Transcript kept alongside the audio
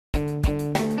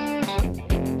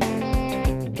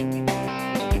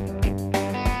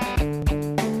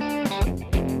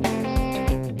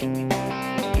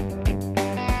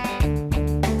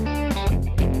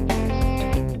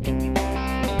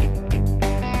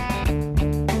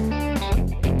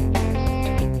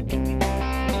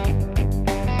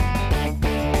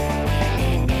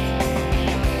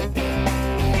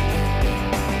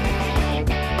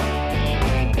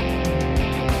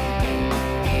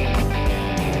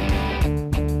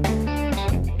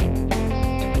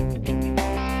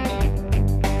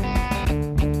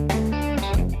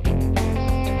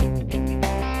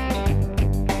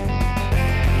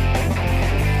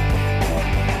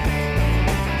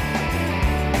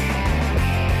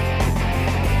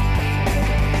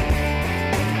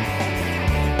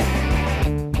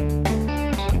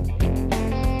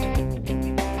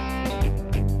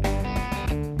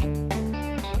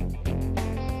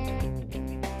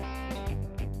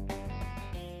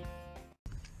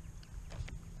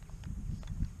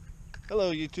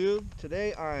Hello YouTube.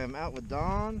 Today I am out with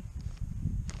Don.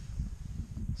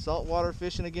 Saltwater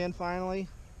fishing again finally.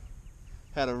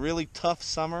 Had a really tough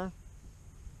summer.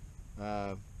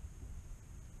 Haven't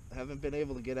been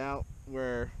able to get out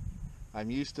where I'm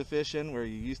used to fishing, where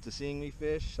you're used to seeing me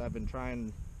fish. I've been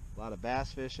trying a lot of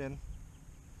bass fishing.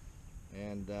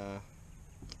 And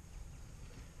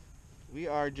we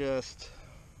are just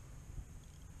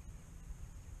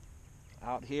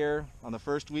out here on the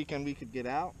first weekend we could get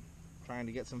out, trying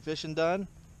to get some fishing done.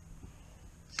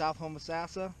 South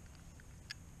Homosassa.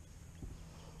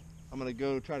 I'm gonna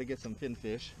go try to get some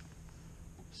finfish,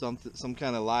 some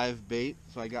kind of live bait.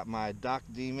 So I got my Dock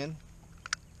Demon.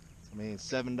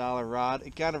 $7 rod.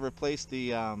 It kind of replaced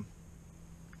the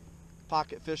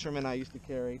pocket fisherman I used to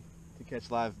carry to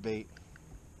catch live bait.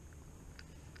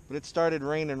 But it started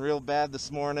raining real bad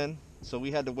this morning, so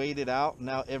we had to wait it out.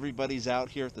 Now everybody's out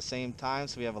here at the same time,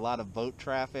 so we have a lot of boat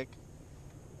traffic.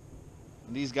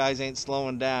 And these guys ain't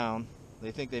slowing down.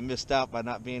 They think they missed out by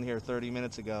not being here 30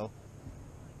 minutes ago.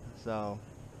 So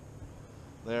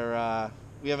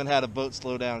we haven't had a boat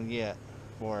slow down yet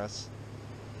for us.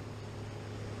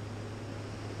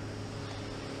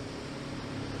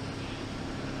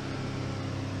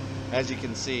 As you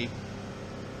can see,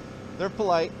 they're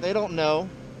polite. They don't know.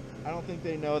 I don't think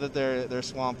they know that they're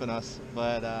swamping us,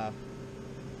 but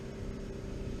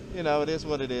you know, it is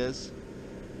what it is.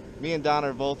 Me and Don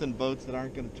are both in boats that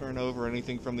aren't going to turn over or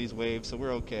anything from these waves, so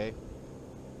we're okay.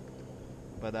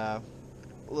 But a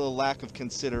little lack of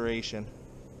consideration.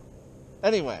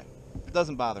 Anyway, it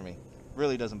doesn't bother me.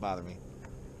 Really doesn't bother me.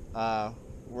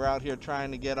 We're out here trying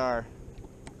to get our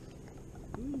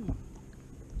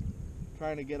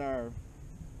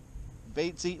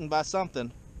baits eaten by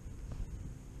something.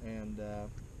 And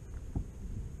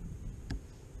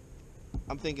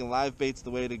I'm thinking live bait's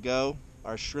the way to go.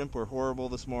 Our shrimp were horrible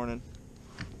this morning.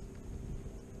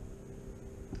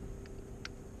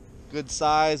 Good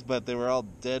size, but they were all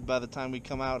dead by the time we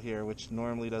come out here, which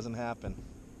normally doesn't happen.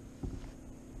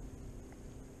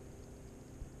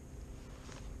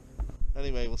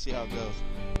 Anyway, we'll see how it goes.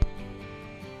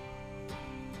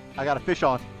 I got a fish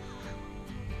on.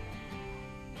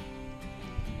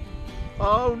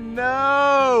 Oh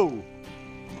no!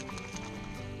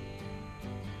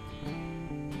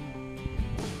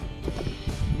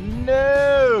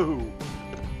 No!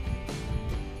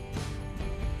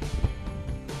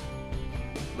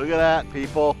 Look at that,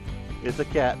 people. It's a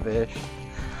catfish.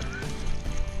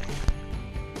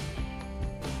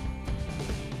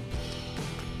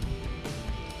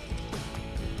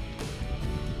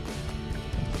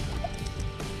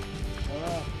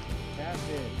 Oh,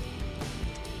 catfish.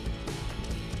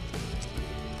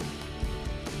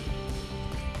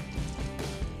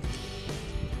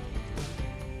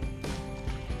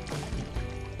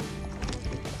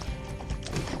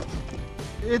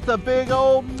 It's a big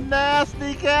old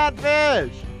nasty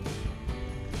catfish.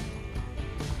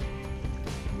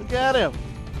 Look at him.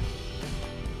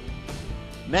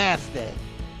 Nasty.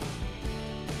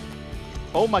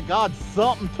 Oh my God,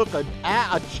 something took a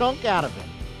chunk out of him.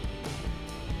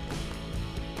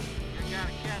 I got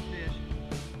a catfish.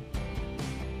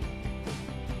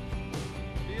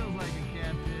 Feels like a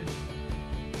catfish.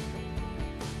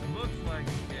 It looks like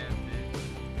a catfish.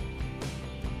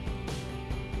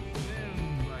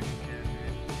 Swims like a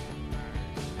catfish. Alright.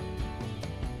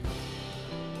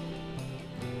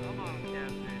 Come on,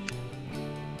 catfish.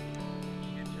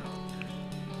 Get y'all.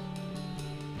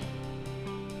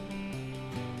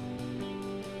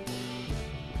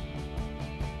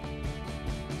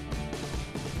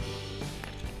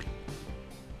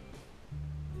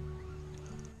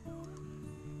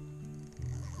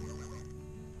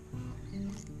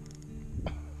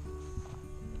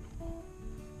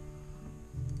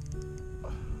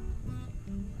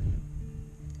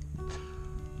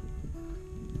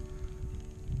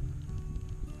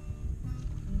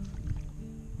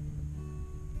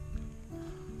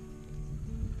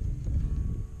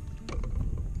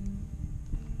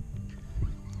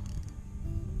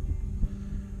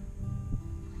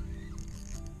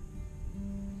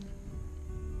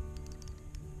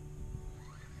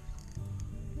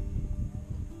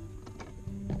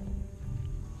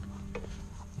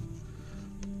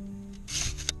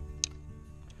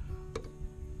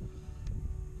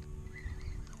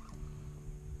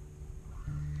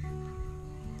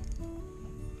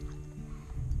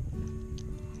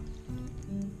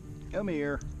 Come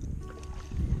here,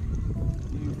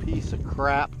 you piece of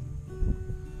crap.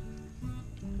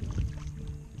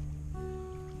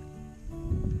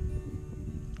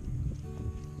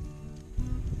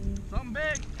 Something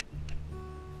big.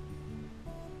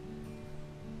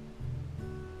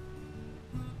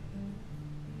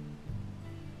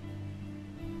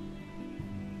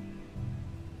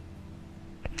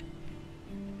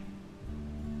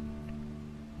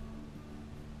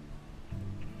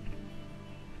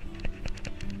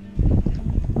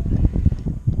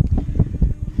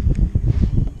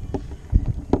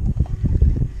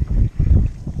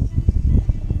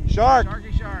 Shark.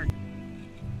 Sharky shark.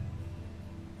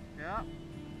 Yeah.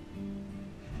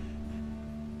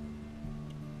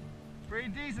 Pretty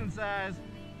decent size.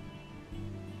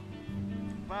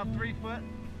 About 3 foot.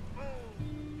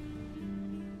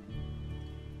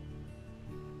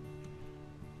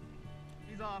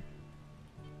 He's off.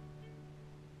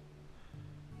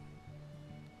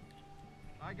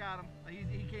 I got him.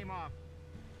 He came off.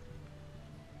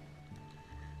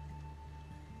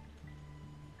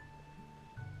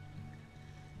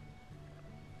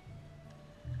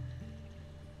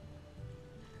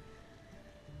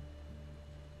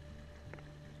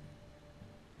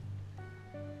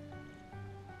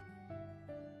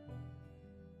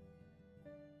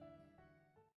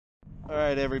 All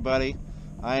right, everybody.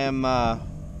 I've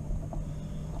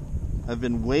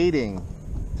been waiting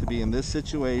to be in this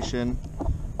situation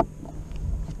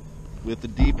with the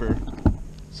deeper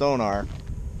sonar.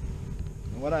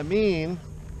 And what I mean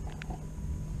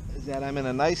is that I'm in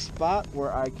a nice spot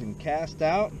where I can cast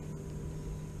out,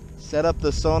 set up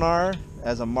the sonar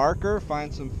as a marker,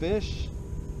 find some fish,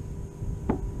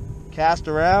 cast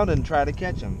around, and try to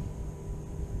catch them.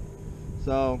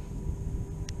 So,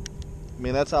 I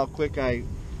mean, that's how quick I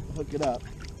hook it up.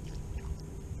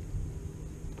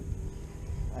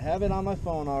 I have it on my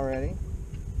phone already.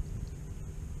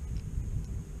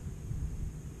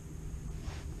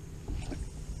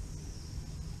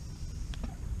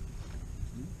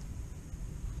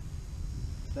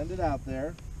 Send it out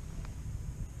there.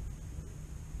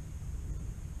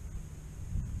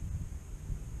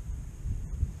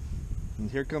 And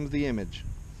here comes the image.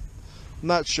 I'm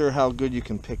not sure how good you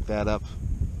can pick that up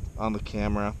on the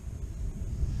camera,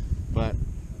 but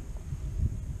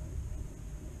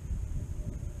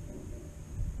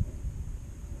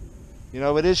you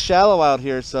know, it is shallow out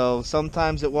here, so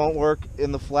sometimes it won't work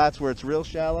in the flats where it's real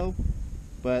shallow,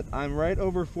 but I'm right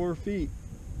over 4 feet.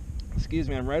 Excuse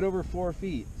me, I'm right over 4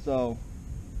 feet, so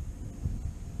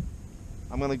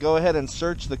I'm going to go ahead and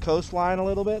search the coastline a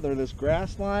little bit. There's this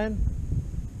grass line.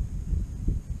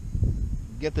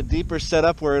 Get the deeper set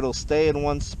up where it'll stay in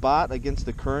one spot against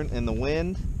the current and the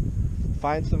wind.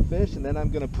 Find some fish, and then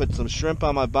I'm going to put some shrimp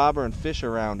on my bobber and fish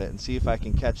around it and see if I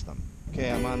can catch them.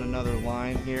 Okay, I'm on another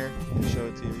line here. I'll show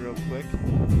it to you real quick.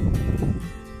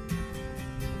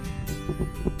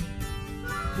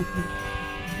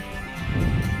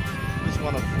 Just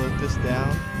want to float this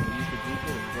down and use the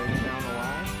deeper to float it down the line.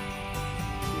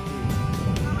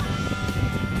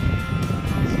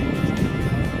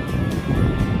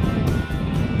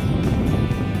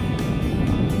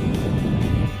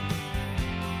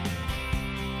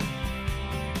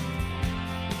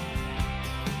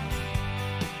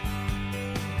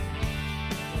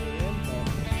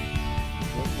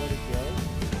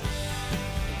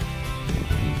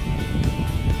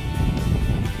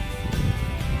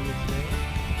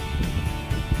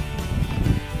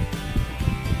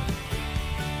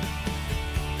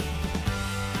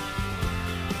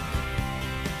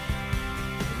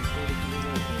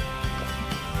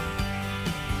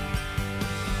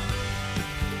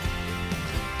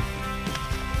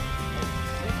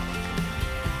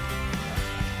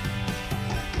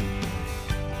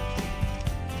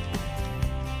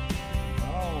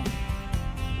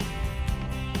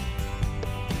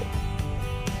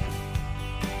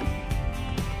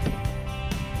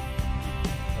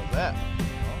 That.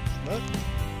 Oh, Snook.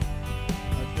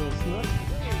 Nice little Snook.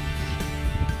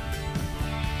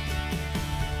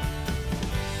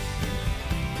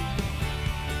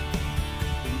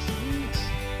 Pretty sweet.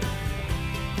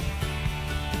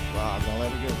 Wow, don't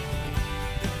let it go.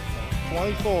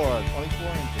 24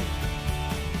 inches.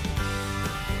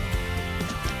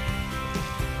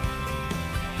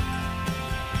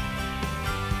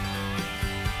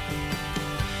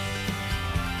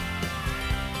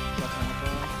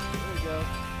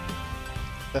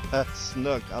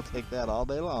 Snook, I'll take that all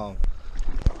day long.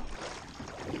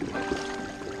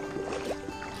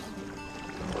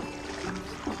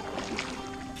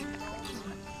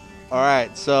 All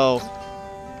right, so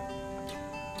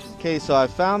I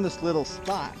found this little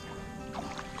spot.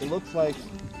 It looks like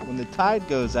when the tide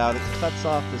goes out, it cuts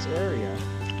off this area.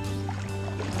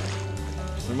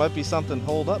 There might be something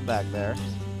holed up back there.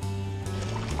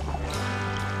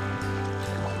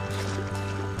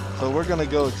 So we're going to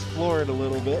go explore it a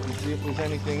little bit and see if there's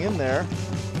anything in there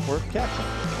worth catching.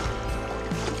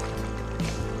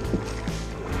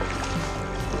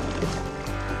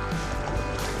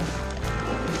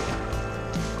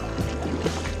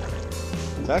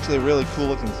 It's actually a really cool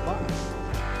looking spot.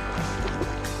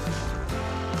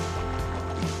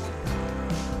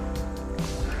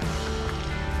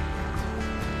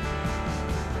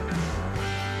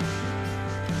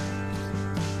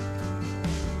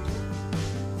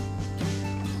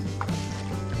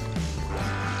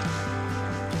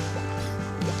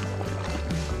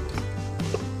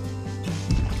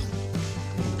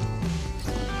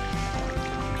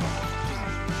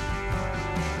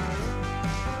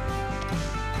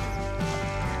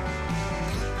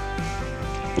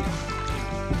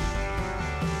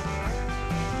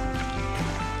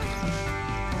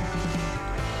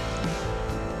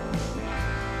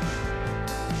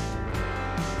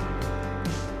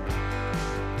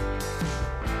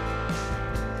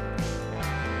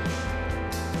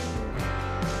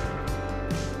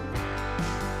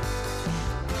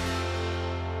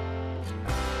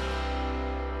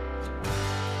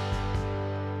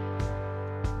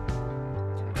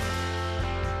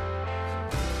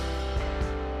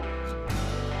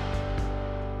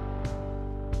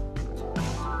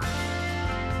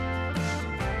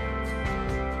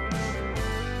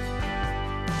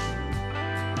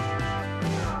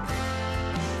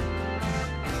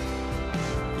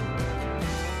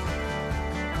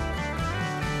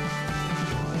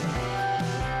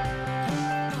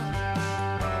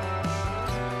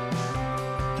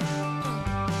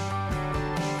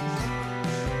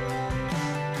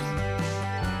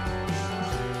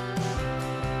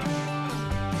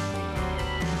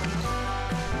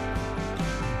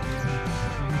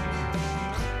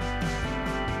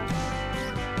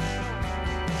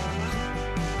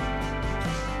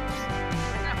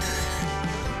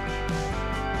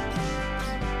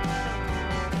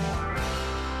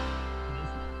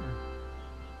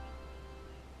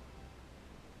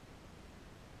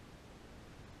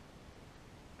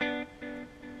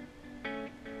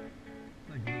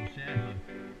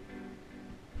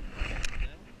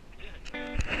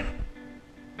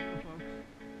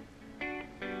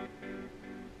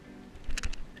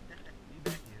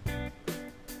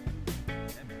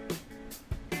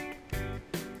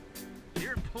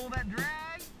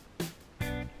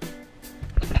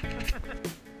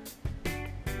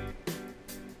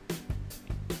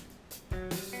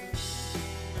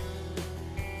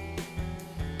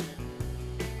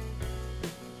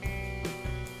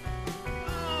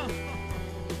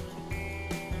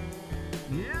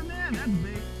 Yeah, man, that's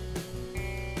big.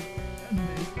 That's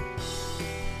big.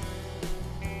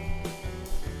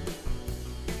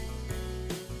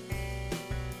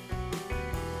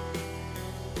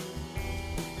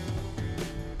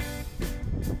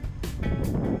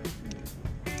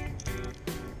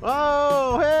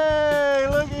 Oh, hey,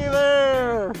 looky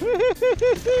there.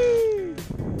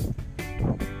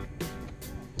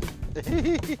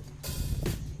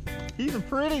 He's a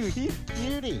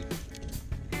cutie.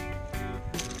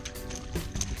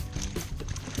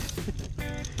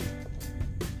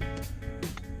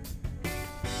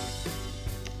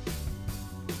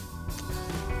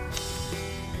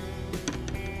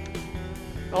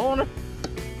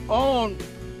 On.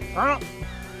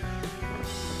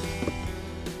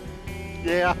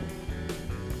 Yeah.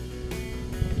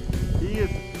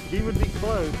 He would be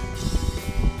close.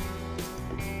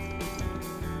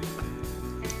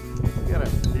 Look at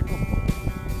it, people.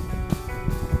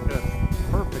 Look at a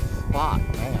perfect spot,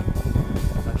 man.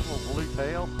 That little blue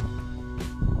tail.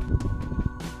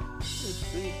 Let's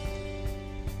see.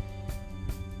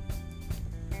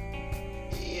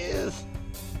 He is.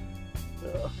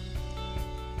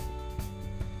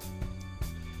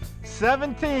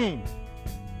 17.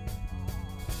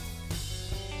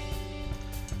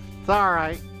 It's all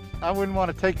right. I wouldn't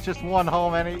want to take just one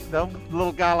home. The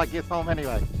little guy like this home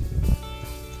anyway.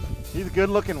 He's a good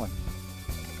looking one.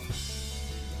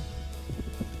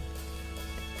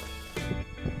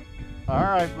 All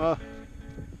right, well,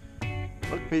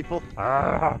 look, people.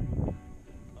 Off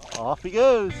he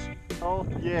goes. Oh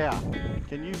yeah.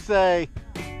 Can you say,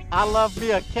 I love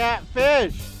me a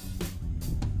catfish?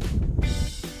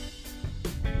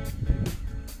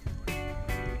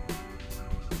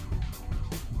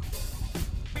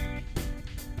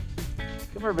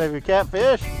 Come here, baby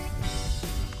catfish.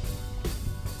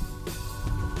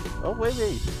 Oh,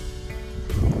 baby.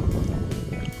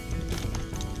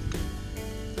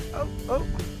 Oh.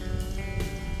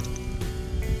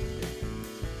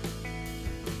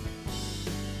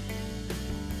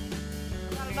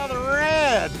 Got another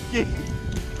red.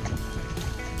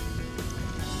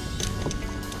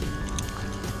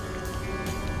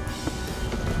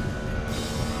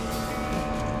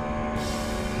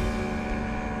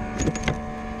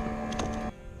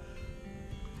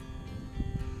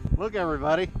 Look,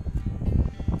 everybody.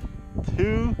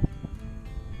 Two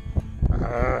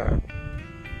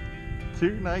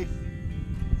nice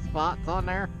spots on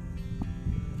there.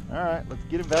 All right, let's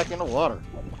get him back in the water.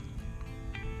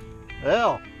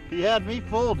 Hell, he had me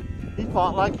fooled. He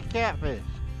fought like a catfish.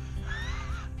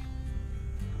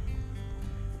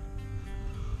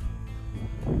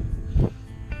 Oh,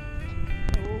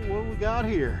 what we got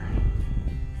here?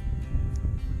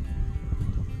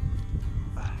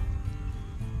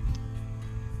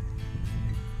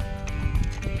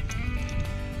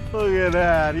 Look at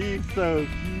that, he's so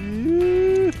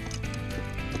cute.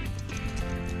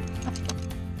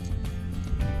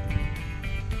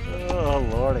 Oh,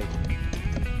 Lordy.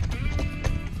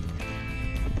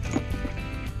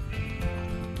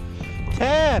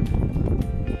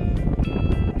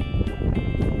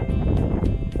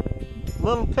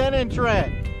 Little 10-inch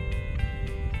red.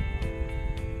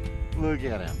 Look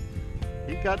at him.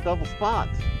 He's got double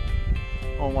spots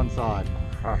on one side.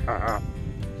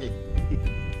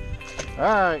 All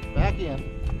right, back in.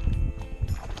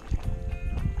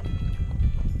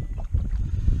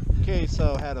 Okay,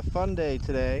 so had a fun day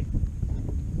today.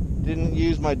 Didn't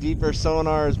use my deeper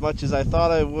sonar as much as I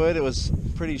thought I would. It was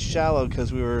pretty shallow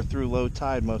because we were through low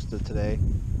tide most of today.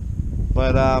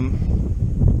 But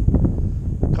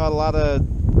caught a lot of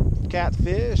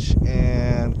catfish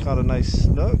and caught a nice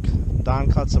snook.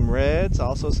 Don caught some reds,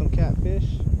 also some catfish.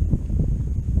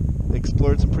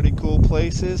 Explored some pretty cool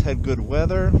places, had good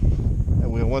weather.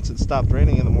 Once it stopped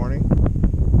raining in the morning.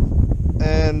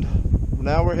 And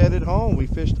now we're headed home. We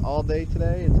fished all day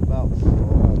today. It's about, I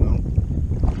don't know,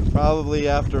 probably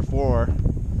after 4.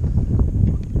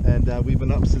 And we've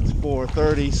been up since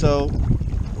 4:30, so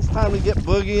it's time to get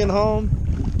boogieing home.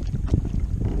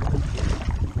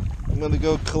 I'm gonna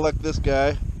go collect this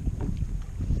guy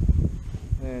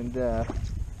and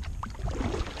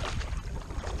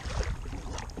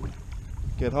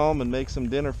get home and make some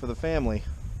dinner for the family.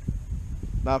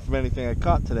 Not from anything I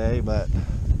caught today, but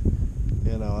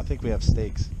you know, I think we have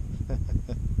steaks.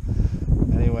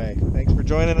 Anyway, thanks for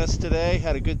joining us today.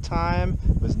 Had a good time.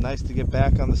 It was nice to get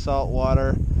back on the salt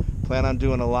water. Plan on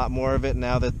doing a lot more of it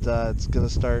now that it's going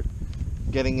to start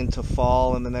getting into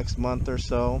fall in the next month or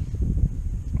so.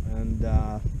 And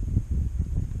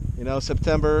you know,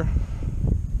 September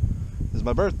is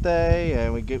my birthday,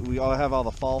 and we all have all the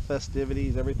fall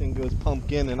festivities. Everything goes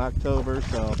pumpkin in October,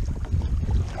 so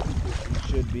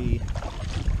Should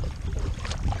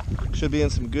be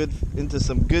into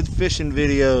some good fishing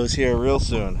videos here real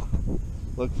soon.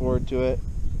 Look forward to it.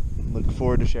 Look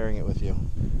forward to sharing it with you.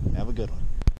 Have a good one.